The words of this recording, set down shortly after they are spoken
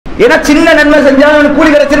ஏன்னா சின்ன நன்மை செஞ்சாலும் கூலி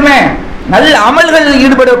கிடைச்சிருமே. நல்ல அமல்களில்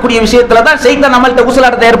ஈடுபடக்கூடிய விஷயத்துல தான் ஷைத்தான் நம்மள்ட்ட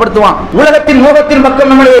ஊசலாட்டத்தை ஏற்படுத்துவான். உலகத்தின் மோகத்தின்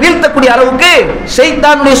பக்கம் நம்மளை வீழ்த்தக்கூடிய அளவுக்கு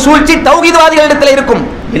ஷைத்தானுடைய சூழ்ச்சி தௌஹீத்வாதிகளிடத்தில் இருக்கும்.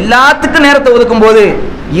 எல்லாத்துக்கும் நேரத்தை ஒதுக்கும் போது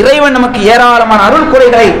இறைவன் நமக்கு ஏராளமான அருள்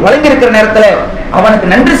குறைகளை வழங்கியிருக்கிற நேரத்தில் அவனுக்கு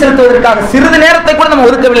நன்றி செலுத்துவதற்காக சிறிது நேரத்தை கூட நம்ம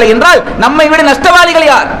ஒதுக்கவில்லை என்றால் நம்மை விட நஷ்டவாதிகள்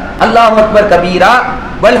யார்? அல்லாஹு அக்பர் கபீரா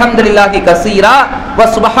வல்ஹம்துலில்லாஹி கஸீரா வ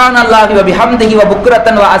சுப்ஹானல்லாஹி வ பிஹம்திஹி வ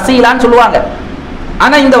புக்ரத்தன் வ அஸீலான்னு சொல்லுவாங்க.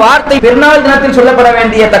 ஆனா இந்த வார்த்தை பெருநாள் தினத்தில் சொல்லப்பட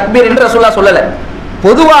வேண்டிய தக்பீர் என்று ரசூலுல்லாஹ் சொல்லல.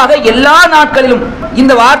 பொதுவாக எல்லா நாட்களிலும்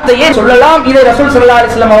இந்த வார்த்தையை சொல்லலாம். இதை ரசூல் ஸல்லல்லாஹு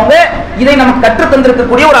அலைஹி வஸல்லம் அவங்க இதை நமக்கு கற்று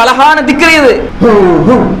தந்திருக்கக்கூடிய ஒரு அழகான திக்ர் இது.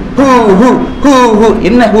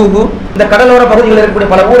 என்ன ஹூ ஹூ? இந்த கடலோர பகுதிகளில் இருக்கக்கூடிய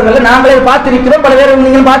பல ஊர்களில் நாங்களே பார்த்திருக்கிறோம், பல பேர்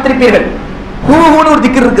நீங்களும் பார்த்திருப்பீர்கள். ஹூ ஹூன்னு ஒரு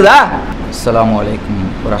திக்ர் இருக்குதா? அஸ்ஸலாமு அலைக்கும்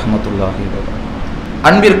வரஹ்மத்துல்லாஹி வபரகாத்துஹு.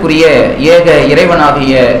 அன்பிற்குரிய ஏக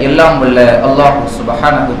இறைவனாகிய எல்லாம் வல்ல அல்லாஹ்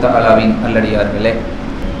சுப்ஹானஹு தஆலாவின் நல்லடியார்களே,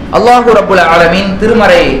 அல்லாஹ் ரப்புல் ஆலமீன்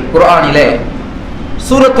திருமறை குர்ஆனிலே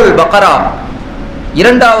சூரத்துல் பக்ரா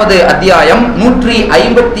 2வது அத்தியாயம்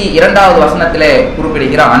 152வது வசனத்திலே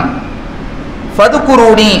குறிப்பிடுகிறான்,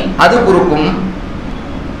 ஃபதுகுரூனி அதுகுருக்கும்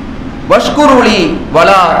வஷ்குருலி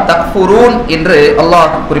வலா தக்ஃபுரூன் என்று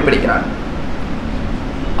அல்லாஹ் குறிப்பிடுகிறான்.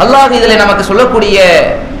 அல்லாஹ் இதில் நமக்கு சொல்லக்கூடிய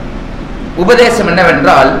உபதேசம்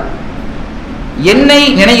என்னவென்றால், என்னை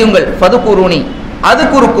நினையுங்கள், ஃபதுகுரூனி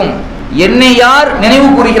அதுகுருக்கும், என்னை யார் நினைவு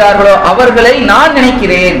கூறுகிறார்களோ அவர்களை நான்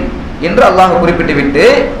நினைக்கிறேன் என்று அல்லாஹ் குறிப்பிட்டு விட்டு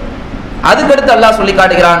அதுக்கடுத்து அல்லாஹ் சொல்லி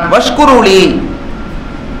காட்டுகிறான், வஷ்குருலி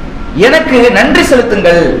எனக்கு நன்றி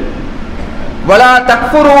செலுத்துங்கள், வலா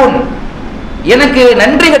தக்ஃபுரூன் எனக்கு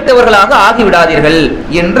நன்றி கெட்டவர்களாக ஆகிவிடாதீர்கள்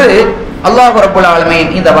என்று அல்லாஹ் ரப்புல் ஆலமீன்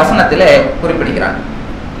இந்த வசனத்திலே குறிப்பிடுகிறான்.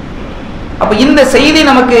 அப்ப இந்த செய்தி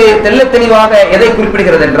நமக்கு தெள்ள தெளிவாக எதை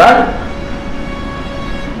குறிப்பிடுகிறது என்றால்,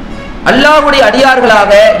 அல்லாஹ்வுடைய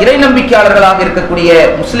அடியார்களாக இறை நம்பிக்கையாளர்களாக இருக்கக்கூடிய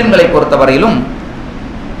முஸ்லிம்களை பொறுத்தவரையிலும்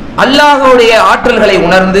அல்லாஹ்வுடைய ஆற்றல்களை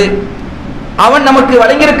உணர்ந்து அவன் நமக்கு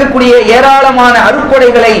வழங்கியிருக்கக்கூடிய ஏராளமான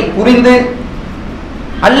அருட்கொடைகளை புரிந்து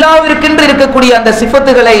அல்லாஹ்விற்கென்று இருக்கக்கூடிய அந்த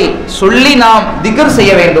சிஃபத்துகளை சொல்லி நாம் திக்ர்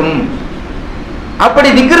செய்ய வேண்டும். அப்படி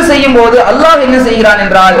திக்ர் செய்யும் போது அல்லாஹ் என்ன செய்கிறான்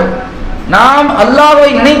என்றால், நாம் அல்லாஹ்வை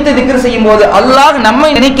நினைத்து திக்ர் செய்யும் போது அல்லாஹ் நம்மை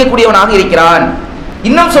நினைக்கக்கூடியவனாக இருக்கிறான்.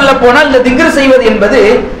 இன்னும் சொல்ல போனால் இந்த திக்ர் செய்வது என்பது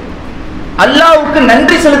அல்லாஹ்வுக்கு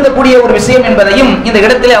நன்றி செலுத்தக்கூடிய ஒரு விஷயம் என்பதையும் இந்த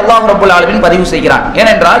இடத்திலே அல்லாஹ் ரப்புல் ஆலமீன் பதிவு செய்கிறான்.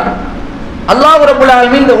 ஏனென்றால் அல்லாஹ் ரப்புல்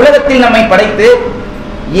ஆலமீன் இந்த உலகத்தில் நம்மை படைத்து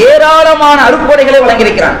ஏராளமான அருட்கொடைகளை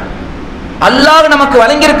வழங்கியிருக்கிறான். அல்லாஹ் நமக்கு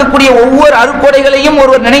வழங்கியிருக்கக்கூடிய ஒவ்வொரு அருட்கொடைகளையும்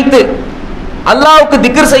ஒருவர் நினைத்து அல்லாஹ்வுக்கு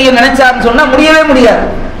திக்ர் செய்ய நினைச்சார்னு சொன்னா முடியவே முடியாது.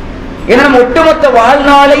 ஏன்னா நம்ம ஒட்டுமொத்த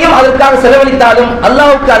வாழ்நாளையும் அதற்காக செலவழித்தாலும்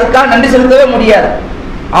அல்லாஹ்வுக்கு அதுக்காக நன்றி செலுத்தவே முடியாது.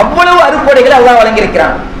 அவ்வளவு அருட்கொடைகளை அல்லாஹ்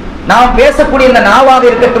வழங்கியிருக்கிறான். நாம் பேசக்கூடிய இந்த நாவாக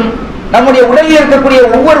இருக்கட்டும், நம்முடைய உடலில் இருக்கக்கூடிய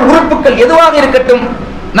ஒவ்வொரு உறுப்புகள் எதுவாக இருக்கட்டும்,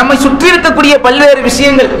 நம்மை சுற்றி இருக்கக்கூடிய பல்வேறு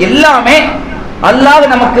விஷயங்கள் எல்லாமே அல்லாஹ்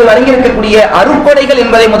நமக்கு வழங்கியிருக்கக்கூடிய அருட்கொடைகள்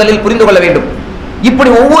என்பதை முதலில் புரிந்து கொள்ள வேண்டும். இப்படி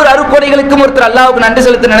ஒவ்வொரு அருட்கொடைகளுக்கும் ஒருத்தர் அல்லாஹ்வுக்கு நன்றி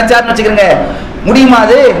செலுத்த நினைச்சாருன்னு வச்சுக்கிறங்க, முடியுமா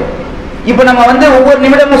அது? இப்ப நம்ம ஒவ்வொரு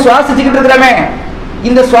நிமிடமும் சுவாசிச்சுக்கிட்டு இருக்கிறோமே,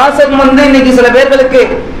 இந்த சுவாசம் இன்னைக்கு சில பேர்களுக்கு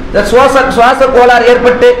சுவாச கோளாறு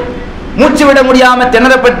ஏற்பட்டு மூச்சு விட முடியாம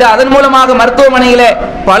திணறப்பட்டு அதன் மூலமாக மருத்துவமனையில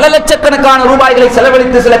பல லட்சக்கணக்கான ரூபாய்களை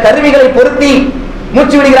செலவழித்து சில கருவிகளை பொருத்தி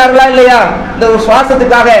மூச்சு விடுகிறார்களா இல்லையா இந்த ஒரு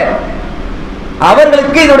சுவாசத்துக்காக?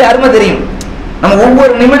 அவர்களுக்கு இதோட அருமை தெரியும். நம்ம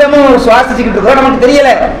ஒவ்வொரு நிமிடமும் சுவாசிச்சுக்கிட்டு இருக்கோம், நமக்கு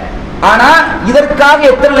தெரியல. ஆனா இதற்காக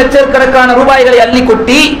எத்தனை லட்சக்கணக்கான ரூபாய்களை அள்ளி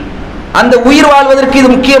கொட்டி அந்த உயிர் வாழ்வதற்கு இது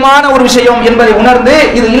முக்கியமான ஒரு விஷயம் என்பதை உணர்ந்து,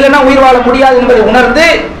 இது இல்லைன்னா உயிர் வாழ முடியாது என்பதை உணர்ந்து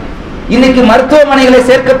இன்னைக்கு மருத்துவமனைகளை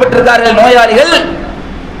சேர்க்கப்பட்டிருக்கார்கள் நோயாளிகள்.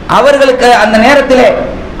 அவர்களுக்கு அந்த நேரத்தில்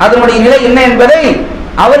அதனுடைய நிலை என்ன என்பதை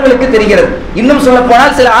அவர்களுக்கு தெரிகிறது. இன்னும் சொல்ல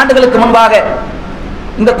போனால் சில ஆண்டுகளுக்கு முன்பாக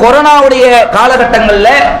இந்த கொரோனாவுடைய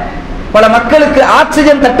காலகட்டங்களில் பல மக்களுக்கு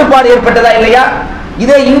ஆக்சிஜன் தட்டுப்பாடு ஏற்பட்டதா இல்லையா?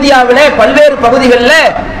 இதே இந்தியாவிலே பல்வேறு பகுதிகளில்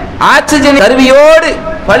ஆக்சிஜன் கருவியோடு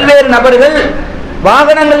பல்வேறு நபர்கள்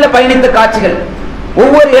வாகனங்களில் பயணித்த காட்சிகள்,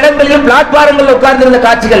 ஒவ்வொரு இடங்களிலும் பிளாட்பாரங்களில் உட்கார்ந்திருந்த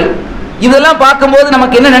காட்சிகள், இதெல்லாம் பார்க்கும்போது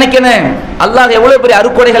நமக்கு என்ன நினைக்கணும்? அல்லாஹ் எவ்வளவு பெரிய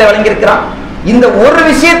அருட்கொடைகளை வழங்கியிருக்கிறான். இந்த ஒரு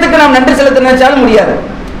விஷயத்துக்கு நாம் நன்றி செலுத்த நினைச்சாலும் முடியாது.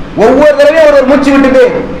 ஒவ்வொரு தடவையும் ஒரு மூச்சு விட்டுட்டு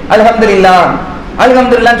அல்ஹம்துலில்லாஹ்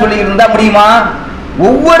அல்ஹம்துலில்லாஹ்னு சொல்லிட்டு இருந்தா முடியுமா?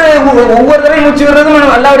 ஒவ்வொரு தடவையும் மூச்சு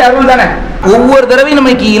விடுறதும் அல்லாஹ்வுடைய அருள் தானே. ஒவ்வொரு தடவையும்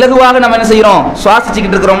நமக்கு இலகுவாக நம்ம என்ன செய்யறோம்?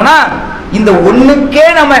 சுவாசிச்சுக்கிட்டு இருக்கிறோம்னா இந்த ஒண்ணுக்கே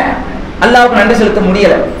நம்ம அல்லாஹ்வுக்கு நன்றி செலுத்த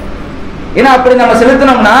முடியல. ஏன்னா அப்படி நம்ம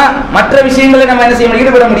செலுத்தினோம்னா மற்ற விஷயங்களை நம்ம என்ன செய்ய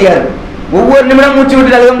ஈடுபட முடியாது. ஒவ்வொரு நிமிடம் மூச்சு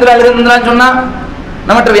விட்டு அல்ஹம்துலில்லாஹ் சொன்னா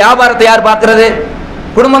நம்ம வியாபாரத்தை யார் பார்க்கிறது?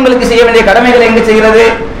 குடும்பங்களுக்கு செய்ய வேண்டிய கடமைகளை எங்க செய்கிறது?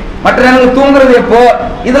 மற்ற நேரங்கள் தூங்குறது எப்போ?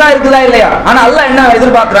 இதெல்லாம் இருக்குதா இல்லையா? ஆனா அல்லாஹ் என்ன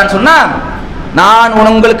எதிர்பார்க்கிறான்னு சொன்னா, நான்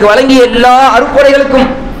உங்களுக்கு வழங்கிய எல்லா அருட்கொடைகளுக்கும்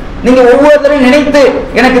நீங்க ஒவ்வொருத்தரையும் நினைத்து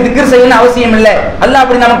எனக்கு திக்ர் செய்யணும் அவசியம் இல்லை. அல்லாஹ்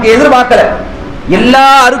அப்படி நமக்கு எதிர்பார்க்கல. எல்லா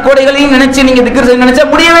அருக்கொடைகளையும் நினைச்சு நீங்க திக்ர் செய்ய நினைச்சா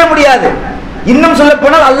முடியவே முடியாது. இன்னும் சொல்ல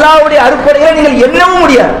போனால் அல்லாஹ்வுடைய அருக்கொடைகளை நீங்கள் எண்ணவும்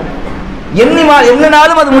முடியாது.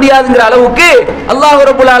 எண்ணினாலும் அது முடியாதுங்கிற அளவுக்கு அல்லாஹ்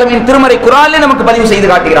ரப்பல் ஆலமீன் திருமறை குர்ஆனிலே நமக்கு பதிவு செய்து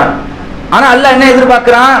காட்டுகிறான். ஆனா அல்லாஹ் என்ன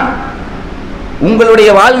எதிர்பார்க்கிறான்? உங்களுடைய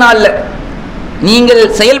வாழ்நாள்ல நீங்கள்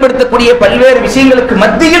செயல்படுத்தக்கூடிய பல்வேறு விஷயங்களுக்கு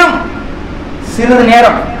மத்தியிலும் சிறிது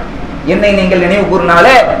நேரம் என்னை நீங்கள் நினைவு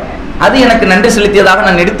கூறினாலே அது எனக்கு நன்றி செலுத்தியதாக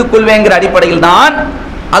நான் எடுத்துக்கொள்வேங்கிற அடிப்படையில் தான்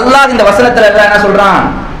அல்லாஹ் இந்த வசனத்துல என்ன சொல்றான்?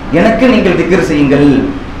 எனக்கு நீங்கள் திக்ர் செய்யுங்கள்.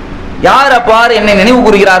 யார் அப்பார் என்னை நினைவு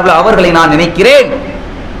கூறுகிறார்களோ அவர்களை நான் நினைக்கிறேன்.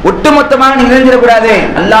 ஒட்டுமொத்தமாக நீங்க நினைஞ்சிடக்கூடாது.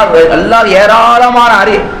 அல்லாஹ் ஏராளமான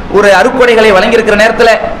ஒரு அருக்கொடைகளை வழங்கியிருக்கிற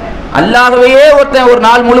நேரத்தில் அல்லாஹ்வே ஒருத்தன் ஒரு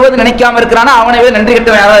நாள் முழுவதும் நினைக்காம இருக்கிறானா அவனவே நன்றி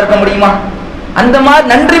கெட்டவன் யாராவது இருக்க முடியுமா? அந்த மாதிரி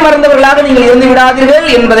நன்றி மறந்தவர்களாக நீங்கள் இருந்து விடாதீர்கள்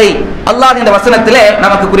என்பதை அல்லாஹ் இந்த வசனத்திலே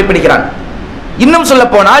நமக்கு குறிப்பிடுகிறான். இன்னும் சொல்ல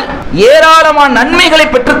போனால் ஏராளமான நன்மைகளை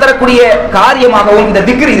பெற்றுத்தரக்கூடிய காரியமாகவும் இந்த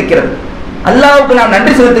திக்ர் இருக்கிறது. அல்லாஹ்வுக்கு நாம்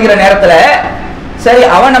நன்றி செலுத்துகிற நேரத்தில் சரி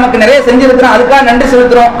அவன் நமக்கு நிறைய செஞ்சிருக்கிறான் அதுக்காக நன்றி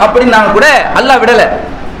செலுத்துறோம் அப்படின்னு நாம கூட அல்லாஹ் விடல.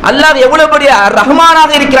 அல்லாஹ் எவ்வளவு பெரிய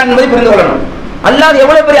ரஹ்மானாக இருக்கிறான் என்பதை புரிந்து கொள்ளணும். அல்லாஹ்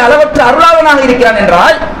எவ்வளவு பெரிய அளவற்ற அருளாளனாக இருக்கிறான்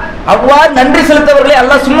என்றால் அவ்வாறு நன்றி செலுத்தவர்களை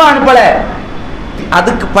அல்லாஹ் சும்மா அனுப்பல,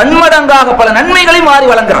 அதுக்கு பன்மடங்காக பல நன்மைகளை மாறி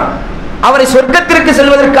வழங்குறான். அவரை சொர்க்கத்திற்கு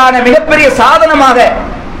செல்வதற்கான மிகப்பெரிய சாதனமாக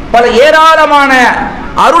பல ஏராளமான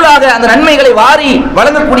அருளாக அந்த நன்மைகளை வாரி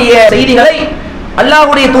வழங்கக்கூடிய செய்திகளை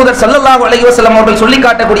அல்லாஹ்வுடைய தூதர் ஸல்லல்லாஹு அலைஹி வஸல்லம் அவர்கள் சொல்லி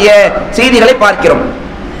காட்டக்கூடிய செய்திகளை பார்க்கிறோம்.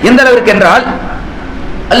 எந்த அளவிற்கு என்றால்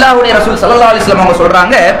அல்லாஹ்வுடைய ரசூல் ஸல்லல்லாஹு அலைஹி வஸல்லம் அவங்க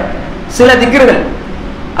சொல்றாங்க, சில திக்ர்கள்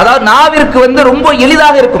அதாவது நாவிற்கு ரொம்ப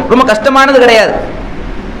எளிதாக இருக்கும், ரொம்ப கஷ்டமானது கிடையாது.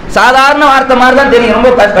 சாதாரண வார்த்தை மாதிரி தான் தெரியும், ரொம்ப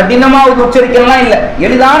கடினமாக உச்சரிக்கலாம் இல்லை,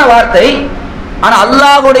 எளிதான வார்த்தை. ஆனா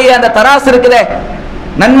அல்லாஹ்வுடைய அந்த தராசு இருக்குதே,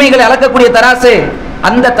 நன்மைகளை அளக்கக்கூடிய தராசு,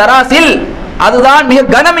 அந்த தராசில் அதுதான் மிக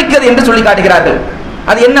கனமிக்கது என்று சொல்லி காட்டுகிறார்கள்.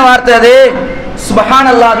 அது என்ன வார்த்தை? அது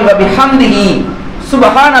சுப்ஹானல்லாஹி வ பிஹம்திஹி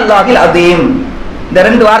சுப்ஹானல்லாஹில் அதீம். இந்த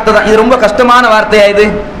ரெண்டு வார்த்தை தான். இது ரொம்ப கஷ்டமான வார்த்தையா இது?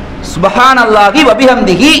 சுப்ஹானல்லாஹி வ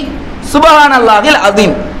பிஹம்திஹி சுப்ஹானல்லாஹில்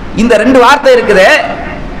அதீம். இந்த ரெண்டு வார்த்தை இருக்குது.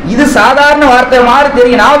 இது சாதாரண வார்த்தை மாதிரி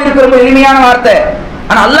தெரியும், நாவிற்கு ரொம்ப எளிமையான வார்த்தை.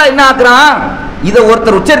 ஆனா அல்லாஹ் என்ன ஆக்குறான்? இதை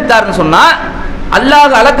ஒருத்தர் உச்சரித்தார்னு சொன்னா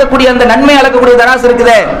அல்லாஹ் அளக்கக்கூடிய அந்த நன்மை அளக்கக்கூடிய தராசு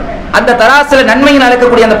இருக்குதே, அந்த தராசுல நன்மையின்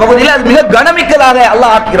அளக்கக்கூடிய அந்த பகுதியில் அது மிக கனமிக்கதாக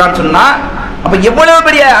அல்லாஹ் ஆக்குகிறான்னு சொன்னா அப்ப எவ்வளவு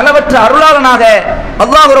பெரிய அளவற்ற அருளாளனாக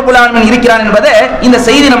அல்லாஹ் ரப்பல் ஆலமீன் இருக்கிறான் என்பதை இந்த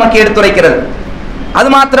செய்தி நமக்கு எடுத்துரைக்கிறது. அது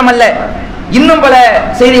மாத்திரமல்ல, இன்னும் பல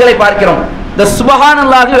செய்திகளை பார்க்கிறோம். இந்த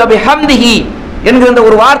சுப்ஹானல்லாஹி வ பிஹம்திஹி என்கிற இந்த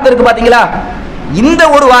ஒரு வார்த்தை இருக்கு பாத்தீங்களா? இந்த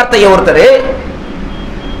ஒரு வார்த்தையை ஒருத்தர்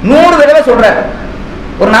 100 தடவை சொல்றார்.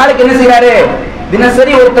 ஒரு நாளைக்கு என்ன செய்யறாரு?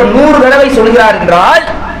 தினசரி ஒருத்தர் 100 தடவை சொல்கிறார் என்றால்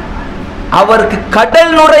அவருக்கு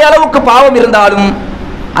கடல் நுரை அளவுக்கு பாவம் இருந்தாலும்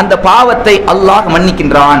அந்த பாவத்தை அல்லாஹ்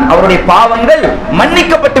மன்னிக்கின்றான், அவருடைய பாவங்கள்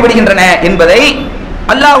மன்னிக்கப்பட்டு விடுகின்றன என்பதை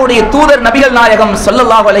அல்லாஹ்வுடைய தூதர் நபிகள் நாயகம்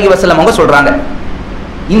ஸல்லல்லாஹு அலைஹி வஸல்லம் அவங்க சொல்றாங்க.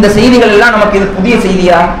 இந்த செய்திகள் எல்லாம் நமக்கு இது புதிய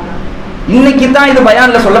செய்தியா? இன்னைக்கு தான் இது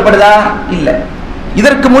பயான்ல சொல்லப்படுதா? இல்ல,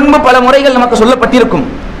 இதற்கு முன்பு பல முறைகள் நமக்கு சொல்லப்பட்டிருக்கும்,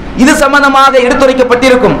 இது சம்பந்தமாக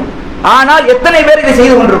எடுத்துரைக்கப்பட்டிருக்கும். ஆனால் எத்தனை பேர் இதை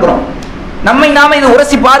செய்து கொண்டிருக்கிறோம்? நம்மை நாம இதை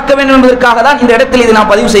உரசி பார்க்க வேண்டும் என்பதற்காக தான் இந்த இடத்தில் இதை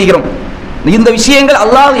நாம் பதிவு செய்கிறோம். இந்த விஷயங்கள்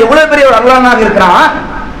அல்லாஹ் எவ்வளவு பெரிய ஒரு அருளாளனாக இருக்கிறான்.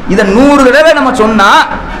 இதை 100 தடவை நம்ம சொன்னா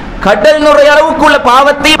கடல் நுரை அளவுக்கு உள்ள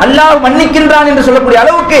பாவத்தை அல்லாஹ் மன்னிக்கின்றான் என்று சொல்லக்கூடிய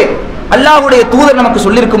அளவுக்கு அல்லாஹ்வுடைய தூதர் நமக்கு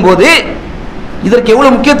சொல்லியிருக்கும் போது இதற்கு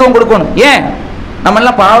எவ்வளவு முக்கியத்துவம் கொடுக்கணும்? ஏன் நம்ம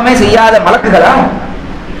எல்லாம் பாவமே செய்யாத மலக்குகளா?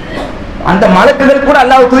 அந்த மலக்குகள் கூட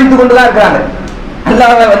அல்லாஹ் துதித்து கொண்டுதான் இருக்கிறாங்க,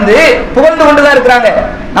 அல்லாஹ்வை புகழ்ந்து கொண்டுதான் இருக்கிறாங்க.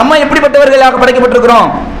 நம்ம எப்படிப்பட்டவர்களாக படைக்கப்பட்டிருக்கிறோம்?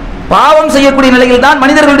 பாவம் செய்யக்கூடிய நிலையில் தான்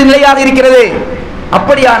மனிதர்களுடைய நிலையாக இருக்கிறது.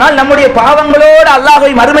 அப்படியானால் நம்முடைய பாவங்களோடு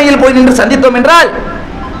அல்லாஹ்வை மறுமையில் போய் நின்று சந்தித்தோம் என்றால்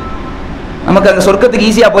நமக்கு அந்த சொர்க்கத்துக்கு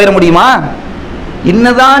ஈஸியா போயிட முடியுமா?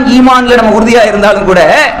 என்னதான் ஈமான்ல நம்ம உறுதியா இருந்தாலும் கூட,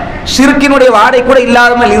 ஷிர்கினுடைய வாடை கூட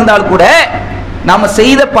இல்லாமல் இருந்தாலும் கூட, நாம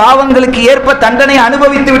செய்த பாவங்களுக்கு ஏற்ப தண்டனை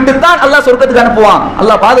அனுபவித்து விட்டுத்தான் அல்லாஹ் சொர்க்கத்துக்கு அனுப்புவான்.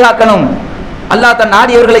 அல்லாஹ் பாதுகாக்கணும். அல்லாஹ் தன்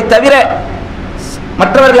நாடியவர்களை தவிர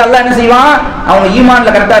மற்றவர்கள் அல்லாஹ் என்ன செய்வான்? அவங்க ஈமான்ல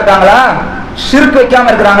கரெக்டா இருக்காங்களா, ஷிர்க் வைக்காம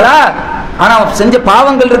இருக்கிறாங்களா, ஆனா அவங்க செஞ்ச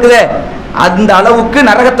பாவங்கள் இருக்குதே அந்த அளவுக்கு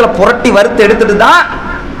நரகத்துல புரட்டி வறுத்து எடுத்துட்டு தான்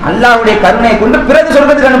அல்லாஹ்வுடைய கருணையை கொண்டு பிறகு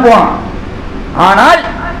சொர்க்கத்துக்கு அனுப்புவான். ஆனால்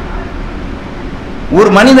ஒரு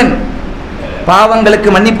மனிதன் பாவங்களுக்கு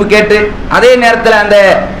மன்னிப்பு கேட்டு அதே நேரத்தில் அந்த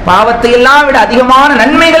பாவத்தை எல்லாம் விட அதிகமான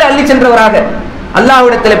நன்மைகளை அள்ளி சென்றவராக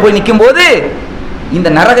அல்லாஹ்விடத்தில் போய் நிற்கும் போது இந்த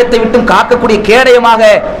நரகத்தை விட்டும் காக்கக்கூடிய கேடயமாக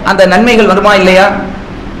அந்த நன்மைகள் வருமா இல்லையா?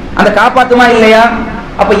 அந்த காப்பாற்றுமா இல்லையா?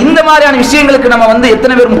 அப்ப இந்த மாதிரியான விஷயங்களுக்கு நம்ம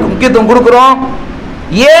எத்தனை பேர் முக்கியத்துவம் கொடுக்கிறோம்?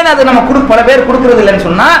 ஏன் அதை நம்ம பல பேர் கொடுக்கிறது இல்லைன்னு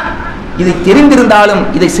சொன்னா, இதை தெரிந்திருந்தாலும்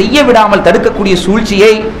இதை செய்ய விடாமல் தடுக்கக்கூடிய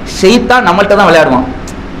சூழ்ச்சியை ஷைத்தான் நம்மள்ட்ட தான் விளையாடுவான்.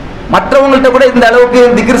 மற்றவங்கள்ட்ட கூட இந்த அளவுக்கு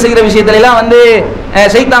திக்ர் செய்கிற விஷயத்துல எல்லாம் வந்து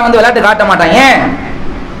சைத்தான் வந்து விளையாட்டு காட்ட மாட்டான். ஏன்?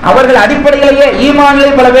 அவர்கள் அடிப்படையிலேயே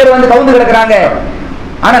ஈமானிலே பல பேர் வந்து கவுந்து கிடக்குறாங்க.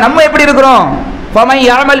 ஆனா நம்ம எப்படி இருக்கிறோம்? ஃபமை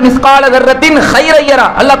யஅமல் மிஸ்கால தர்ரத்தின் கைரன் யரா.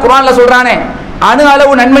 அல்லாஹ் குர்ஆன்ல சொல்றானே, அணு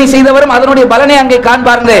அளவு நன்மை செய்தவரும் அதனுடைய பலனை அங்கே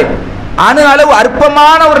காண்பார்கள். அணு அளவு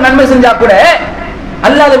அற்பமான ஒரு நன்மை செஞ்சா கூட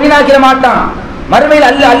அல்லாஹ் அதை வீணாக்கிட மாட்டான். மறுமையில்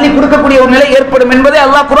அள்ளி கொடுக்கக்கூடிய ஒரு நிலை ஏற்படும் என்பதை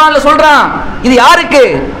அல்லாஹ் குர்ஆன்ல சொல்றான். இது யாருக்கு?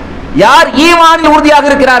 யார் ஈமானில் உறுதியாக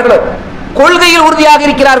இருக்கிறார்களோ, கொள்கையில் உறுதியாக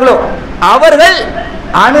இருக்கிறார்களோ, அவர்கள்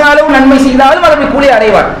அணு அளவு நன்மை செய்தாலும் அதற்கு கூலி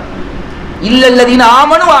அடைவார். இல்லல்லதீன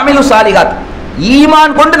ஆமனு வ அமிலு சாலிகாத்.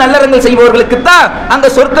 ஈமான் கொண்டு நல்லறங்கள் செய்பவர்களுக்கு தான் அங்க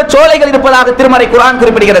சொர்க்க சோலைகள் இருப்பதாக திருமறை குர்ஆன்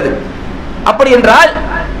குறிப்பிடுகிறது. அப்படி என்றால்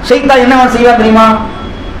ஷைத்தான் என்ன செய்வான் தெரியுமா?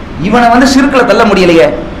 இவனை வந்து ஷிர்க்ல தள்ள முடியலையே,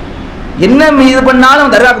 என்ன இது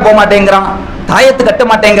பண்ணாலும் தர்காக்கு போக மாட்டேங்கிறான், தாயத்து கட்ட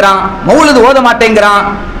மாட்டேங்கிறான், மௌலிது ஓத மாட்டேங்கிறான்,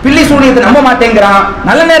 பில்லி சூனியத்தை நம்ப மாட்டேங்கிறான்,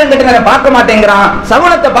 நல்ல நேரம் கெட்ட நேரம் பார்க்க மாட்டேங்கிறான்,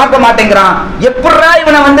 சகுனத்தை பார்க்க மாட்டேங்கிறான். எப்படா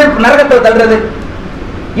இவனை வந்து நரகத்தில் தள்ளுறது?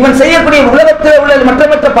 இவன் செய்யக்கூடிய உலகத்தில் உள்ள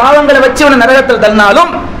மற்ற பாவங்களை வச்சு இவனை நரகத்தில்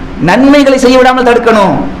தள்ளினாலும் நன்மைகளை செய்ய விடாமல்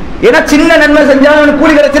தடுக்கணும். ஏன்னா சின்ன நன்மை செஞ்சாலும்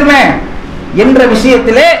கூலி கிடைச்சிருமே என்ற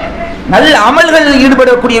விஷயத்திலே, நல்ல அமல்களில்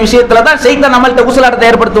ஈடுபடக்கூடிய விஷயத்துல தான் சைத்தான் நம்மள்ட்ட ஊசலாட்டத்தை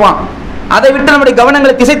ஏற்படுத்துவான். அதை விட்டு நம்முடைய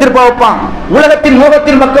கவனங்களை திசை திருப்ப வைப்பான். உலகத்தின்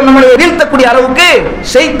மோகத்தின் பக்கம் நம்மளை வீழ்த்தக்கூடிய அளவுக்கு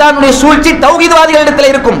ஷைத்தானுடைய சூழ்ச்சி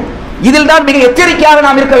தௌஹீத்வாதிகளிடத்தில் இருக்கும். இதில் தான் மிக எச்சரிக்கையாக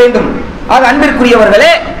நாம் இருக்க வேண்டும். ஆக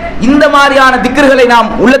அன்பிற்குரியவர்களே, இந்த மாதிரியான திக்ர்களை நாம்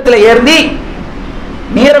உள்ளத்தில் ஏந்தி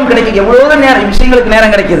நேரம் கிடைக்கும். எவ்வளவு நேரம் விஷயங்களுக்கு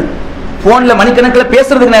நேரம் கிடைக்குது. போன்ல மணிக்கணக்கில்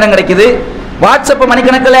பேசுறதுக்கு நேரம் கிடைக்குது, வாட்ஸ்அப்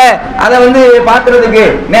மணிக்கணக்கில் அதை வந்து பார்க்கறதுக்கு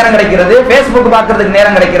நேரம் கிடைக்கிறது, ஃபேஸ்புக் பார்க்கறதுக்கு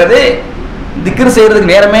நேரம் கிடைக்கிறது. திக்ர்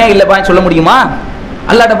செய்யறதுக்கு நேரமே இல்லைப்பான்னு சொல்ல முடியுமா?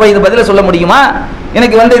 அல்லாட்ட போய் இது பதில சொல்ல முடியுமா?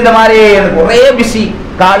 எனக்கு வந்து இந்த மாதிரி எனக்கு ஒரே பிஸி,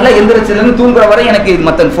 காலைல எந்திரிச்சிருந்து தூங்குற வரை எனக்கு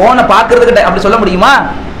மற்ற போனை பார்க்கறதுக்கு அப்படி சொல்ல முடியுமா?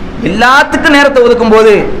 எல்லாத்துக்கும் நேரத்தை ஒதுக்கும்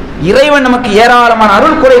போது இறைவன் நமக்கு ஏராளமான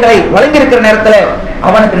அருள் குறைகளை வழங்கி இருக்கிற நேரத்தில்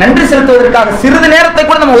அவனுக்கு நன்றி செலுத்துவதற்காக சிறிது நேரத்தை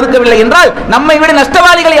கூட நம்ம ஒதுக்கவில்லை என்றால் நம்மை விட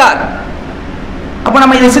நஷ்டவாதிகள் யார்? அப்ப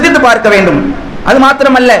நம்ம இதை சிந்தித்து பார்க்க வேண்டும். அது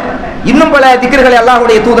மாத்திரமல்ல, இன்னும் பல திக்ர்களை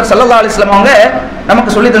அல்லாஹ்வுடைய தூதர் ஸல்லல்லாஹு அலைஹி வஸல்லம் அவங்க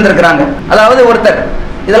நமக்கு சொல்லி தந்திருக்கிறாங்க. அதாவது ஒருத்தர்,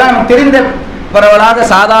 இதெல்லாம் நமக்கு தெரிந்த பரவலாக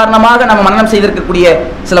சாதாரணமாக நம்ம மனனம் செய்திருக்கக்கூடிய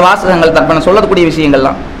சில வாசகங்கள் தான். நம்ம சொல்லக்கூடிய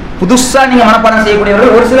விஷயங்கள்லாம் புதுசா நீங்க மனப்பாடம்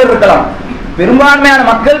செய்யக்கூடியவர்கள் ஒரு சிலர் இருக்கலாம். பெரும்பான்மையான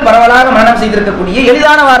மக்கள் பரவலாக மனனம் செய்திருக்கக்கூடிய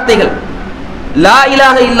எளிதான வார்த்தைகள். லா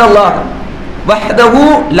இலாஹ இல்லல்லாஹ் வஹ்தஹு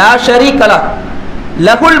லா ஷரீக லஹ்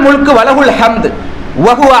லஹுல் முல்கு வலஹுல் ஹம்து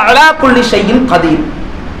வஹுவ அலா குல்லி ஷைஇன் கதீர்.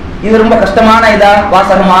 இது ரொம்ப கஷ்டமான இதா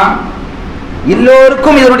வாசகமா?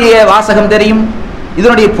 எல்லோருக்கும் இதனுடைய வாசகம் தெரியும்,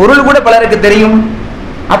 இதனுடைய பொருள் கூட பலருக்கு தெரியும்.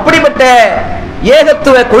 அப்படிப்பட்ட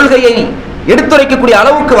ஏகத்துவ கொள்கையை எடுத்துரைக்கக்கூடிய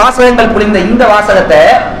அளவுக்கு வாசகங்கள் புரிந்த இந்த வாசகத்தை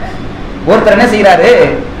ஒருத்தர் என்ன செய்யறாரு,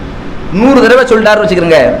 100 தடவை சொல்லிட்டாரு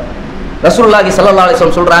வச்சுக்கிறங்க. ரசூலுல்லாஹி ஸல்லல்லாஹு அலைஹி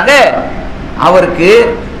வஸல்லம் சொல்றாங்க, அவருக்கு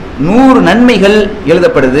 100 நன்மைகள்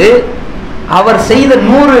எழுதப்படுது, அவர் செய்த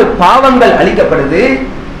 100 பாவங்கள் அளிக்கப்படுது.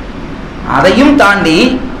 அதையும் தாண்டி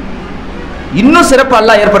இன்னும் சிறப்பு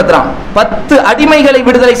அல்லாஹ் ஏற்படுத்துறான். 10 அடிமைகளை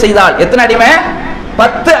விடுதலை செய்தால், எத்தனை அடிமை?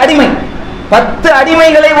 10 அடிமை. 10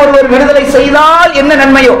 அடிமைகளை ஒருவர் விடுதலை செய்தால் என்ன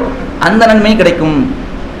நன்மையோ அந்த நன்மை கிடைக்கும்.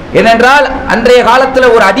 ஏனென்றால் அன்றைய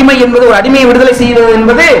காலத்தில் ஒரு அடிமை என்பது, ஒரு அடிமையை விடுதலை செய்வது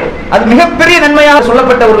என்பது அது மிகப்பெரிய நன்மையாக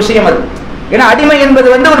சொல்லப்பட்ட ஒரு விஷயம். அது ஏன்னா அடிமை என்பது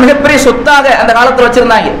வந்து ஒரு மிகப்பெரிய சொத்தாக அந்த காலத்தில்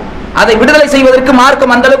வச்சிருந்தாங்க. அதை விடுதலை செய்வதற்கு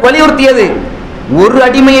மார்க்கம் அந்த அளவுக்கு வலியுறுத்தியது. ஒரு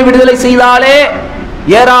அடிமையை விடுதலை செய்தாலே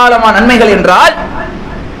ஏராளமான நன்மைகள் என்றால்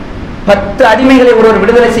 10 அடிமைகளை ஒருவர்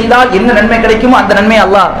விடுதலை செய்தால் என்ன நன்மை கிடைக்குமோ அந்த நன்மை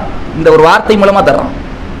அல்லாஹ் இந்த ஒரு வார்த்தை மூலமா தர்றான்.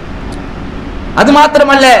 அது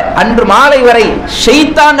மாத்திரமல்ல, அன்று மாலை வரை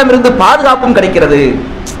ஷைத்தானிடமிருந்து பாதுகாப்பும் கிடைக்கிறது.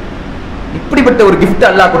 இப்படிப்பட்ட ஒரு கிஃப்ட்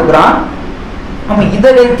அல்லாஹ் கொடுக்குறான். நம்ம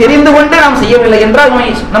இதை தெரிந்து கொண்டு நாம் செய்யவில்லை என்றால்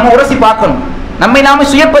நம்ம உரசி பார்க்கணும், நம்மை நாம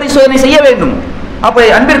சுய பரிசோதனை செய்ய வேண்டும். அப்ப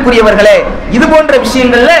அன்பிற்குரியவர்களே, இது போன்ற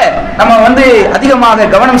விஷயங்கள்ல நம்ம வந்து அதிகமாக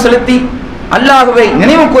கவனம் செலுத்தி அல்லாஹ்வை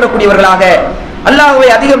நினைவு கூறக்கூடியவர்களாக, அல்லாஹ்வை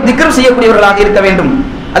அதிகம் திக்ர் செய்யக்கூடியவர்களாக இருக்க வேண்டும்.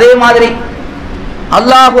 அதே மாதிரி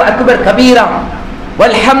அல்லாஹு அக்பர் கபீரா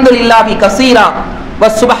வல்ஹம்துலில்லாஹி கஸீரா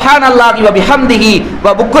வசுப்ஹானல்லாஹி வபிஹம்திஹி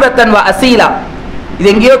வபுக்ரத்தன் வஅசீலா. இது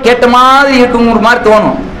எங்கேயோ கேட்ட மாதிரி இருக்கும் ஒரு மாதிரி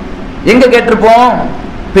தோணும். எங்க கேட்டிருப்போம்?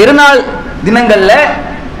 பெருநாள் தினங்கள்ல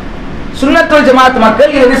சுன்னத்துல் ஜமாத்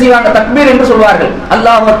மக்கள் இதை செய்வாங்க, தக்பீர் என்று சொல்வார்கள்.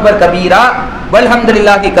 அல்லாஹு அக்பர் கபீரா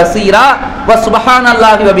வல்ஹம்துலில்லாஹி கஸீரா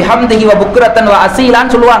வசுப்ஹானல்லாஹி வபிஹம்திஹி வபுக்ரத்தன்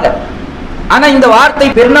வஅசீலான்னு சொல்லுவாங்க. ஆனா இந்த வார்த்தை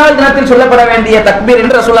பெருநாள் தினத்தில் சொல்லப்பட வேண்டிய தக்பீர்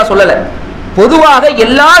என்று ரசூலுல்லாஹ் சொல்லல. பொதுவாக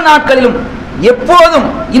எல்லா நாட்களிலும் எப்போதும்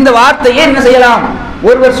இந்த வார்த்தையை என்ன செய்யலாம்,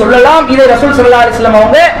 ஒருவர் சொல்லலாம். இதை ரசூல் ஸல்லல்லாஹு அலைஹி வஸல்லம்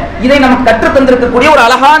அவங்க இதை நமக்கு கற்று தந்திருக்கக்கூடிய ஒரு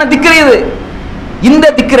அழகான திக்ர் இது. இந்த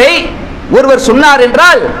திக்ரை ஒருவர் சொன்னார்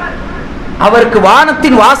என்றால் அவருக்கு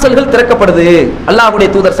வானத்தின் வாசல்கள் திறக்கப்படுது. அல்லாஹ்வுடைய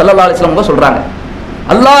தூதர் ஸல்லல்லாஹு அலைஹி வஸல்லம் சொல்றாங்க.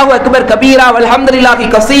 அல்லாஹு அக்பர் கபீரா வல்ஹம்துலில்லாஹி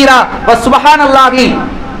கஸீரா வ சுப்ஹானல்லாஹி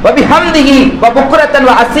வ பிஹம்திஹி வ புக்ரத்தன்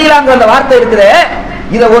வ அஸீலாங்கிற அந்த வார்த்தை இருக்குது.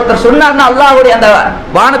 இத ஒருத்தர் சொன்னார்னா அல்லாஹ்வுடைய அந்த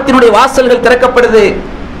வானத்தினுடைய வாசல்கள் திறக்கப்படுது,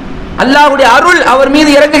 அல்லாஹ்வுடைய அருள் அவர் மீது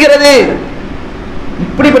இறங்குகிறது.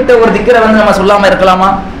 இப்படிப்பட்ட ஒரு திக்ரை வந்து நம்ம சொல்லாம இருக்கலாமா?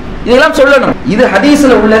 இதெல்லாம் சொல்லணும். இது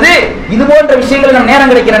ஹதீஸ்ல உள்ளது. இது போன்ற விஷயங்கள் நம்ம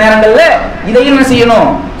நேரம் கிடைக்கிற நேரங்கள்ல இதை என்ன செய்யணும்?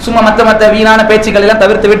 சும்மா மத்த வீணான பேச்சுக்கள் எல்லாம்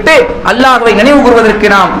தவிர்த்து விட்டு அல்லாஹ்வை நினைவு கூறுவதற்கு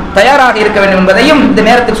நாம் தயாராக இருக்க வேண்டும் என்பதையும் இந்த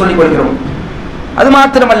நேரத்தில் சொல்லிக் கொள்கிறோம். அது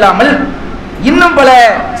மாத்திரமல்லாமல் இன்னும் பல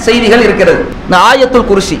செய்திகள் இருக்கிறது. இந்த ஆயத்துல்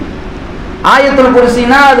குர்சி, ஆயத்துல்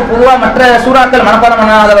குர்சினா அது பொதுவா மற்ற சூறாக்கள் மனப்பாடம்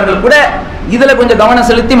பண்ணாதவர்கள் கூட இதுல கொஞ்சம் கவனம்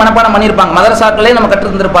செலுத்தி மனப்பாடம் பண்ணியிருப்பாங்க. மதரசாக்களே நம்ம கற்று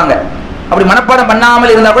இருந்திருப்பாங்க. அப்படி மனப்பாடம்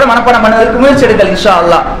பண்ணாமல் இருந்தா கூட மனப்பாடம் பண்ணதற்கு முயற்சி எடுக்கல் இன்ஷா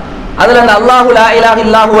அல்லாஹ். அதுல அந்த அல்லாஹு லா இலாஹ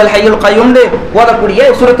இல்லாஹு வல் ஹய்யுல் கய்யூம் ஓதக்கூடிய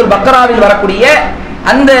சூரத்துல் பக்ராவில் வரக்கூடிய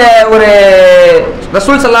அந்த ஒரு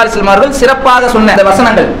ரசூல் ஸல்லல்லாஹு அலைஹி வஸல்லம் அவர்கள் சிறப்பாக சொன்ன அந்த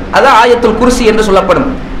வசனங்கள் அதான் ஆயத்துல் குர்சி என்று சொல்லப்படும்.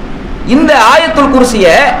 இந்த ஆயத்துல்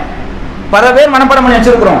குர்சியை பல பேர் மனப்பாடம் பண்ணி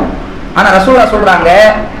வச்சிருக்கிறோம். ஆனா ரசூலுல்லாஹ் சொல்றாங்க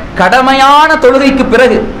கடமையான தொழுகைக்கு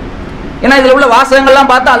பிறகு, ஏன்னா இதுல உள்ள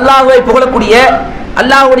வாசகங்கள்லாம் பார்த்தா அல்லாஹ்வை புகழக்கூடிய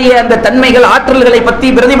அல்லாஹ்வுடைய அந்த தன்மைகள் ஆற்றல்களை பற்றி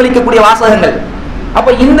பிரதிபலிக்கக்கூடிய வாசகங்கள். அப்ப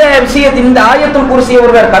இந்த விஷயத்தின் இந்த ஆயத்துல் குர்சியை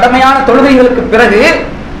ஒருவர் கடமையான தொழுகைகளுக்கு பிறகு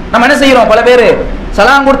நம்ம என்ன செய்யறோம்? பல பேர்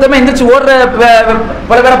சலாம் கொடுத்தமே எந்திரிச்சு ஓடுற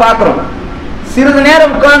பல பேரை பார்க்கிறோம். சிறிது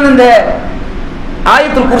நேரம் உட்கார்ந்து இந்த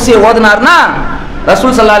ஆயத்துல் குர்சியை ஓதினார்னா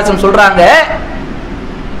ரசூல் ஸல்லல்லாஹு அலைஹி வஸல்லம் சொல்றாங்க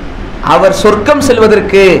அவர் சொர்க்கம்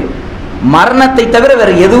செல்வதற்கு மரணத்தை தவிர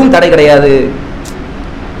வேற எதுவும் தடை கிடையாது.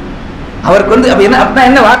 அவருக்கு வந்து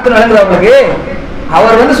என்ன வாக்கு நடங்குது அவங்களுக்கு?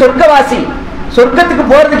 அவர் வந்து சொர்க்கவாசி. சொர்க்கத்துக்கு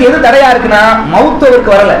போறதுக்கு எது தடையா இருக்குன்னா மவுத்து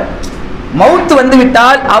அவருக்கு வரல. மவுத்து வந்து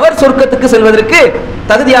விட்டால் அவர் சொர்க்கத்துக்கு செல்வதற்கு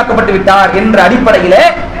தகுதியாக்கப்பட்டு விட்டார் என்ற அடிப்படையில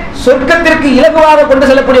சொர்க்கத்திற்கு இலகுவாக கொண்டு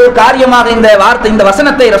செல்லக்கூடிய ஒரு காரியமாக இந்த வார்த்தை, இந்த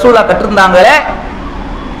வசனத்தை ரசூலுல்லாஹ் கற்றிருந்தாங்க.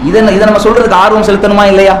 இதை நம்ம சொல்றதுக்கு ஆர்வம் செலுத்தணுமா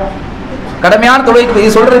இல்லையா? கடமையான தொழுகைக்கு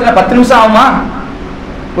இது சொல்றதுக்கு 10 நிமிஷம் ஆகுமா?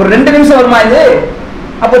 ஒரு 2 நிமிஷம் வருமா இது?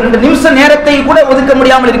 அப்போ 2 நிமிஷ நேரத்தை கூட ஒதுக்க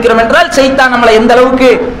முடியாமல் இருக்கிறோம் என்றால் ஷைத்தான் நம்மளை எந்த அளவுக்கு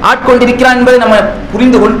ஆட்கொண்டிருக்கிறான் என்பதை நம்ம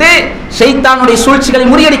புரிந்து கொண்டு ஷைத்தானுடைய சூழ்ச்சிகளை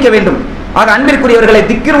முறியடிக்க வேண்டும். ஆக அன்பிற்குரியவர்களை,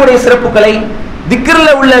 திக்ருடைய சிறப்புகளை, திக்ருல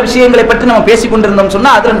உள்ள விஷயங்களை பற்றி நம்ம பேசிக் கொண்டிருந்தோம்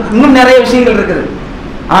சொன்னா அதுல இன்னும் நிறைய விஷயங்கள் இருக்குது.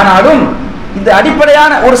 ஆனாலும் இந்த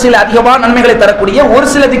அடிப்படையான ஒரு சில அதிகமான நன்மைகளை தரக்கூடிய ஒரு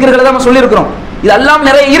சில திக்ருகளை தான் நம்ம சொல்லியிருக்கிறோம். இதெல்லாம்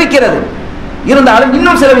நிறைய இருக்கிறது. இருந்தாலும்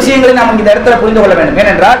இன்னும் சில விஷயங்களை நாம் இந்த இடத்துல புரிந்து கொள்ள வேண்டும்.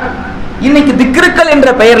 ஏனென்றால் இன்னைக்கு திக்ருக்கள் என்ற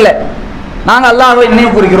பெயர்ல நாங்கள் அல்லாஹ்வை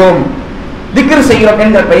நினைவு கூறுகிறோம், திக்ர் செய்கிறோம்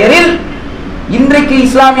என்ற பெயரில் இன்றைக்கு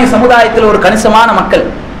இஸ்லாமிய சமுதாயத்தில் ஒரு கணிசமான மக்கள்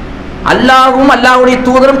அல்லாஹ்வும் அல்லாஹ்வுடைய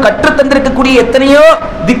தூதரும் கற்றுத் தந்திருக்கக்கூடிய எத்தனையோ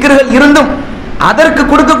திக்ர்கள் இருந்தும் அதற்கு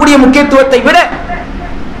கொடுக்கக்கூடிய முக்கியத்துவத்தை விட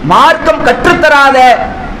மார்க்கம் கற்றுத்தராத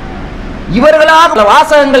இவர்களாக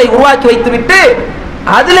வாசகங்களை உருவாக்கி வைத்துவிட்டு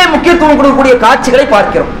அதிலே முக்கியத்துவம் கொடுக்கக்கூடிய காட்சிகளை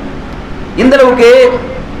பார்க்கிறோம். இந்த அளவுக்கு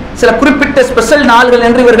சில குறிப்பிட்ட ஸ்பெஷல் நாள்கள்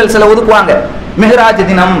என்று இவர்கள் சில ஒதுக்குவாங்க. மிஹ்ராஜ்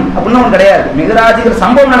தினம் அப்படின்னு ஒன்று கிடையாது. மிஹ்ராஜ்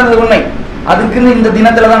சம்பவம் நடந்தது உண்மை, அதுக்குன்னு இந்த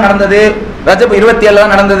தினத்துல தான் நடந்தது, ரஜப் 27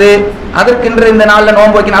 தான் நடந்தது, அதற்கென்று இந்த நாள்ல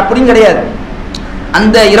நோன்பு வைக்கணும் அப்படின்னு கிடையாது.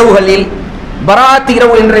 அந்த இரவுகளில் பராத்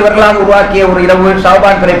இரவு என்று இவர்களாக உருவாக்கிய ஒரு இரவு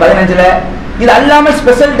ஷாபான் பிறை 15ல, இது அல்லாம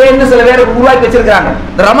ஸ்பெஷல் டேன்னு சில பேர் உருவாக்கி வச்சிருக்காங்க.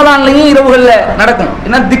 ரமலான்லயும் இரவுகள்ல நடக்கும்.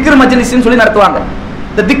 ஏன்னா திக்ர் மஜ்லிஸ்னு சொல்லி நடத்துவாங்க.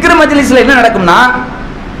 இந்த திக்ர் மஜ்லிஸ்ல என்ன நடக்கும்னா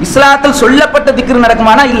இஸ்லாத்தில் சொல்லப்பட்ட திக்ர்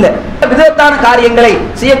நடக்குமானா இல்ல, விதத்தான காரியங்களை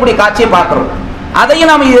செய்யக்கூடிய காட்சியை பார்க்கிறோம். அதையும்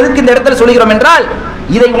நாம் எதுக்கு இந்த இடத்துல சொல்கிறோம் என்றால்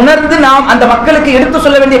இதை உணர்ந்து நாம் அந்த மக்களுக்கு எடுத்து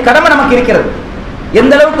சொல்ல வேண்டிய கடமை நமக்கு இருக்கிறது.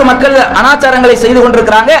 எந்த அளவுக்கு மக்கள் அனாச்சாரங்களை செய்து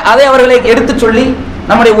கொண்டிருக்கிறாங்க அதை அவர்களை எடுத்து சொல்லி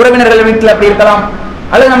நம்முடைய உறவினர்கள் வீட்டில் அப்படி இருக்கலாம்,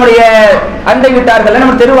 அல்லது நம்முடைய அண்டை வீட்டார்கள்,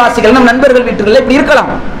 நம்ம தெருவாசிகள், நம் நண்பர்கள் வீட்டுகளில் இப்படி இருக்கலாம்.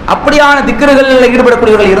 அப்படியான திக்ருகளில்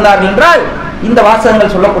ஈடுபடக்கூடியவர்கள் இருந்தார்கள் என்றால் இந்த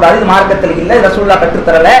வாசகங்கள் சொல்லக்கூடாது, இது மார்க்கத்தில் இல்லை, ரசூலுல்லாஹ்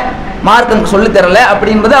கற்றுத்தரல, மார்க்கம் சொல்லி தரல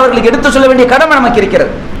அப்படி என்பது அவர்களுக்கு எடுத்து சொல்ல வேண்டிய கடமை நமக்கு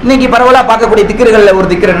இருக்கிறது. இன்னைக்கு பரவலா பார்க்கக்கூடிய திக்ருகள்ல ஒரு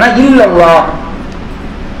திக்ருன்னா இல்லல்லாஹ்,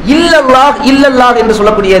 இல்லல்லாஹ் இல்லல்லாஹ் என்று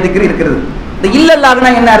சொல்லக்கூடிய திக்ர் இருக்கிறது. இந்த இல்லல்லாஹ்னா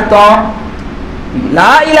என்ன அர்த்தம்?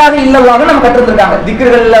 லா இலாஹ இல்லல்லாஹ் நம்ம கற்றுருக்காங்க.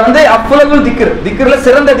 திக்ருகள்ல வந்து அஃலலுல் திக்ர், திக்ர்ல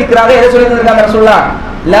சிறந்த திக்ராக எதை சொல்லி தந்திருக்காங்க ரசூலுல்லாஹ்?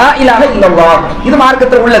 லா இலாஹ இல்லல்லாஹ். இது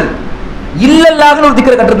மார்க்கத்தில் உள்ளது. இல்லல்லாஹ்னு ஒரு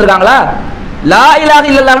திக்ர் கற்றுருக்காங்களா? லா இலாஹ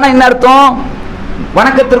இல்லல்லாஹ்னா என்ன அர்த்தம்?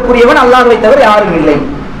 வணக்கத்திற்குரியவன் அல்லாஹ்வை தவிர யாரும் இல்லை.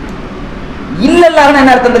 இல்லல்லாஹ்னா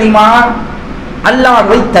என்ன அர்த்தம் தெரியுமா?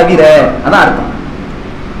 அல்லாஹ்வை தவிர, அதான் அர்த்தம்.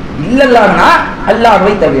 இல்லல்லாஹ்னா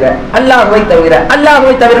அல்லாஹ்வை தவிர, அல்லாஹ்வை தவிர.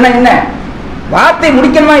 அல்லாஹ்வை தவிரனா என்ன? வார்த்தை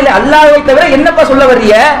முடிக்கணுமா இல்ல? அல்லாஹ்வை தவிர என்னப்பா சொல்ல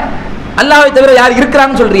வர்றீங்க? அல்லாஹ்வை தவிர யார்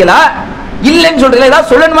இருக்கிறாங்கன்னு சொல்றீங்களா? இல்லைன்னு சொல்றீங்களா?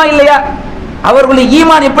 ஏதாவது சொல்லணுமா இல்லையா? அவர்களுடைய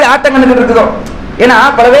ஈமான் எப்படி ஆட்டம் கண்டுகிட்டு இருக்குதோ. ஏன்னா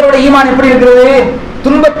பல பேரோட ஈமான் எப்படி இருக்கிறது?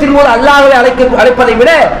 துன்பத்தின் போது அல்லாஹ்வை அழைப்பதை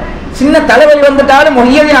விட சின்ன தலைவலி வந்துட்டாலும்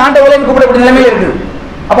மொழியதின் ஆண்டவரை கூப்பிடக்கூடிய நிலைமையில இருக்குது.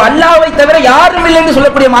 அப்ப அல்லாஹ்வை தவிர யாரும் இல்லை என்று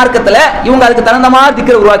சொல்லக்கூடிய மார்க்கத்துல இவங்க அதுக்கு தகுந்த மாதிரி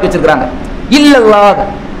திக்ரை உருவாக்கி வச்சிருக்காங்க. இல்லல்லாஹ்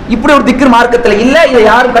இப்படி ஒரு திக்ர் மார்க்கத்துல இல்ல, இதை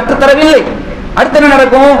யாரும் கற்றுத்தரவில்லை. அடுத்து என்ன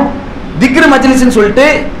நடக்கும்? திக்ர் மஜ்லிஸ்னு சொல்லிட்டு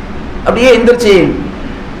அப்படியே எந்திரிச்சு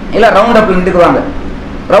எல்லாம் ரவுண்ட் அப் நின்றுக்குவாங்க.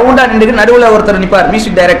 ரவுண்டா நின்று நடுவில் ஒருத்தர் நிற்பார்,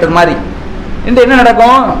 மியூசிக் டைரக்டர் மாதிரி நின்று. என்ன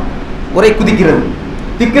நடக்கும்? ஒரே குதிக்கிறது.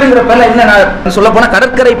 திக்ருங்கிற பேர்ல என்ன சொல்ல போனா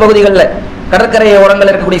கடற்கரை பகுதிகளில், கடற்கரை ஓரங்கள்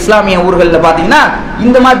இருக்கக்கூடிய இஸ்லாமிய ஊர்களில் பார்த்தீங்கன்னா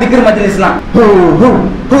இந்த மாதிரி திக்ர் மஜ்லிஸ்லாம் என்ன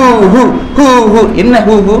ஹூ ஹூ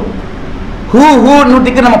ஹூ ஹூன்னு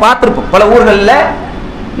திக்ர் நம்ம பார்த்துருப்போம் பல ஊர்களில்.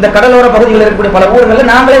 இந்த கடலோர பகுதிகளில் இருக்கக்கூடிய பல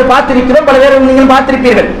ஊர்களில் நாங்களே பார்த்திருக்கிறோம், பல பேர் நீங்களும்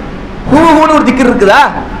பார்த்திருப்பீர்கள். ஹூ ஹூன்னு ஒரு திக்ர் இருக்குதா?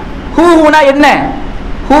 ஹூ ஹூனா என்ன?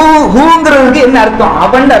 ஹூ ஹூங்கிறதுக்கு என்ன அர்த்தம்?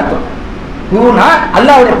 அவன் அர்த்தம். ஹூனா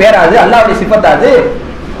அல்லாஹ்வுடைய பேராது, அல்லாஹ்வுடைய சிஃபத்தாது.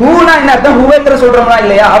 ஹூனா என்ன அர்த்தம்? ஹுவேங்கிற சொல்றோம்னா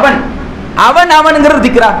இல்லையா? அவன் அவன் அவன்ங்கிறது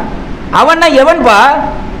திக்ரா. அவன்னா எவன்பா?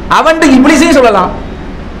 அவன் இப்ளீஸையும் சொல்லலாம்,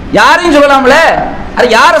 யாரையும் சொல்லலாம்ல. அது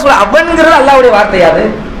யாரை சொல்ல? அவன்ங்கிறது அல்லாஹ்வுடைய வார்த்தையாது,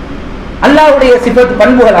 அல்லாஹ்வுடைய சிஃபத்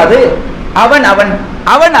பண்புகளாது. அவன் அவன்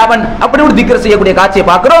அவன் அவன் அப்படி ஒரு திக்ர் செய்யக்கூடிய காட்சியை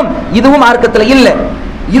பார்க்கிறோம். இதுவும் மார்க்கத்துல இல்ல.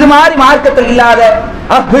 இது மாதிரி மார்க்கத்தில் இல்லாத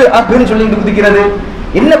அஹ் அஹ்னு சொல்லி குதிக்கிறது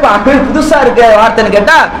என்னப்பா? அஹ் புதுசா இருக்க வார்த்தைன்னு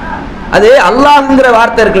கேட்டா, அது அல்லாஹ்ங்கிற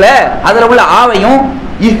வார்த்தை இருக்குல்ல, அதுல உள்ள ஆவையும்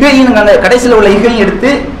இஹையும் அந்த கடைசியில் உள்ள இஹையும் எடுத்து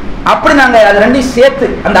அப்படி நாங்க அது ரெண்டையும் சேர்த்து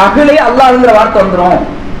அந்த அஹ்லயே அல்லாஹ்ங்கிற வார்த்தை வந்துடும்.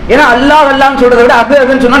 ஏன்னா அல்லாஹ் அல்லாஹ்னு சொல்றதை விட அஹ்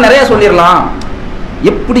அஹ்னு சொன்னா நிறைய சொல்லிடலாம்.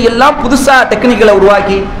 எப்படி எல்லாம் புதுசா டெக்னிக்கலை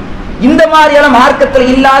உருவாக்கி இந்த மாதிரியான மார்க்கத்தில்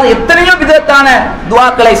இல்லாத எத்தனையோ விதத்தான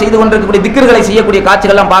துவாக்களை செய்து கொண்டிருக்கக்கூடிய திக்ர்களை செய்யக்கூடிய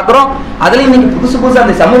காட்சிகள்லாம் பார்க்கிறோம். அதுல இன்னைக்கு புதுசு புதுசா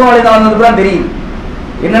அந்த சமூக வலைதளம் வந்ததுக்கு தான் தெரியும்.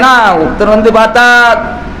 என்னன்னா ஒருத்தர் வந்து பார்த்தா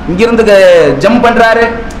இங்கிருந்து ஜம்ப் பண்றாரு,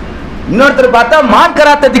 இன்னொருத்தர் பார்த்தா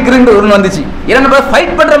மான்கராத்த திக்ருன்னு ஒன்று வந்துச்சு. என்ன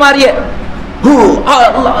ஃபைட் பண்ற மாதிரியே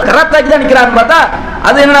கராத்தாக்கி தான் நிக்கிறான்னு பார்த்தா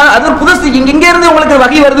அது என்ன? அது புதுசு. இங்க இருந்து உங்களுக்கு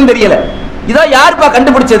வகை வருதுன்னு தெரியல. இதான் யாருப்பா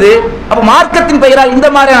கண்டுபிடிச்சது? அப்ப மார்க்கத்தின் பெயரால் இந்த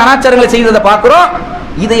மாதிரியான அனாச்சாரங்களை செய்ததை பார்க்கிறோம்.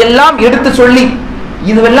 இதையெல்லாம் எடுத்து சொல்லி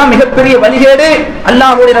இதுவெல்லாம் மிகப்பெரிய வழிகேடு.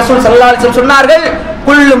 அல்லாஹ்வுடைய ரசூல் ஸல்லல்லாஹு அலைஹி வஸல்லம் சொன்னார்கள்,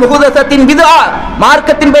 குல்லு முஹதஸத்தின் பித்ஆ,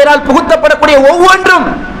 மார்க்கத்தின் பெயரால் புகுத்தப்படக்கூடிய ஒவ்வொன்றும்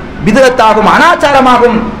பித்அத்தாகும்,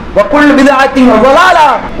 அனாச்சாரமாகும். வகுல்லு பித்அத்தின் வலாலா,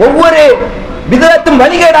 ஒவ்வொரு பித்அத்தும்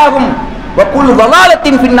வழிகேடாகும். வகுல்லு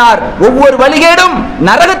வலாலத்தின் பின்னார், ஒவ்வொரு வழிகேடும்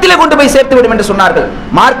நரகத்திலே கொண்டு போய் சேர்த்து விடும் என்று சொன்னார்கள்.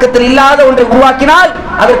 மார்க்கத்தில் இல்லாத ஒன்றை உருவாக்கினால்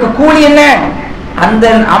அதற்கு கூலி என்ன? அந்த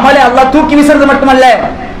அமலை அல்லாஹ் தூக்கி வீசுறது மட்டுமல்ல,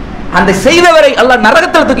 அந்த செய்தவரை அல்லாஹ்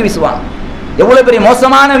நரகத்தில் தூக்கி வீசுவான். எவ்வளவு பெரிய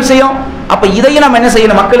மோசமான விஷயம். அப்ப இதையும் நம்ம என்ன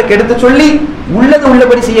செய்யணும்? மக்களுக்கு எடுத்து சொல்லி உள்ளது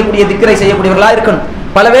உள்ளபடி செய்யக்கூடிய திக்ரை செய்யக்கூடியவர்களா இருக்கணும்.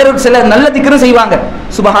 பல பேர் சில நல்ல திக்ரும் செய்வாங்க,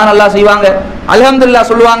 சுபஹான் அல்லாஹ் செய்வாங்க, அல்ஹம்துலில்லாஹ்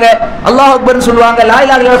சொல்லுவாங்க, அல்லாஹ் அக்பர்னு சொல்லுவாங்க, லா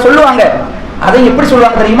இலாஹா இல்லல்லாஹ் சொல்லுவாங்க. அதை எப்படி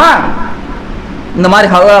சொல்லுவாங்க தெரியுமா? இந்த மாதிரி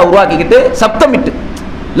ஹவா உருவாக்கிக்கிட்டு சப்தமிட்டு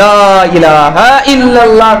லா இலாஹா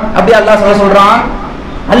இல்லல்லாஹ் அப்படி அல்லாஹ் சொல்றான்.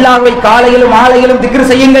 அல்லாஹ்வை காலையிலும் மாலையிலும் திக்ர்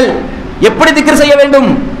செய்யுங்கள். எப்படி திக்ர் செய்ய வேண்டும்?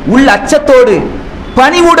 உள்ள அச்சத்தோடு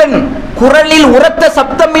பணிவுடன் குரலில் உரத்த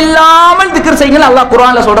சப்தம் இல்லாமல் திக்ர் செய்யுங்கள். அல்லாஹ்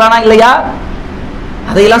குர்ஆன்ல சொல்றானா இல்லையா?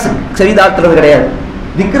 அதையெல்லாம் செவிதாழ்த்துறது கிடையாது.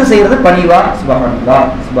 திக்ர் செய்யறது பணிவா, சுபஹானல்லாஹ்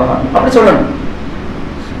சுபஹான் அப்படி சொல்லணும்.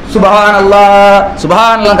 சுபஹானல்லாஹ்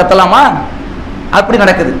சுபஹானல்லாஹ் கத்தலாமா? அப்படி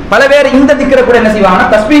நடக்குது. பல பேர் இந்த திக்ரை கூட என்ன செய்வாங்கன்னா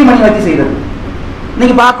தஸ்பீஹ் மணி வச்சு செய்யறது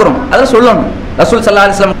நீங்க பாக்குறோம். அதெல்லாம் சொல்லணும். ரசூல் ஸல்லல்லாஹு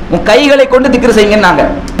அலைஹி வஸல்லம் உன் கைகளை கொண்டு திக்ர் செய்யுங்கன்னாங்க.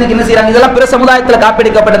 இன்னைக்கு என்ன செய்யறாங்க? இதெல்லாம் பிற சமுதாயத்தில்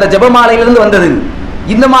காப்பீடுக்கப்பட்ட இந்த ஜெபமாலையிலிருந்து வந்தது.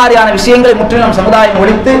 இந்த மாதிரியான விஷயங்களை முற்றிலும் சமுதாயம்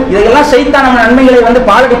ஒழித்து இதையெல்லாம் ஷைத்தான் நம்ம நன்மைகளை வந்து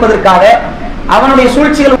பாலடிப்பதற்காக அவனுடைய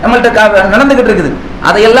சூழ்ச்சிகள் நம்மள்ட்ட நடந்துகிட்டு இருக்குது.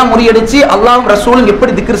 அதையெல்லாம் முறியடிச்சு அல்லாஹ்வும் ரசூலும்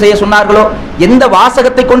எப்படி திக்ர் செய்ய சொன்னார்களோ, எந்த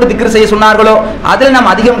வாசகத்தை கொண்டு திக்ர் செய்ய சொன்னார்களோ அதில்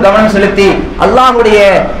நாம் அதிகம் கவனம் செலுத்தி அல்லாஹ்வுடைய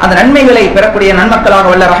அந்த நன்மைகளை பெறக்கூடிய நன்மக்களாக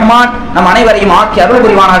வல்ல ரஹ்மான் நம் அனைவரையும் ஆக்கி அருள்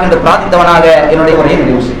புரிவானாக என்று பிரார்த்தித்தவனாக என்னுடைய உரையை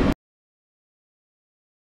நிறைவு செய்கிறேன்.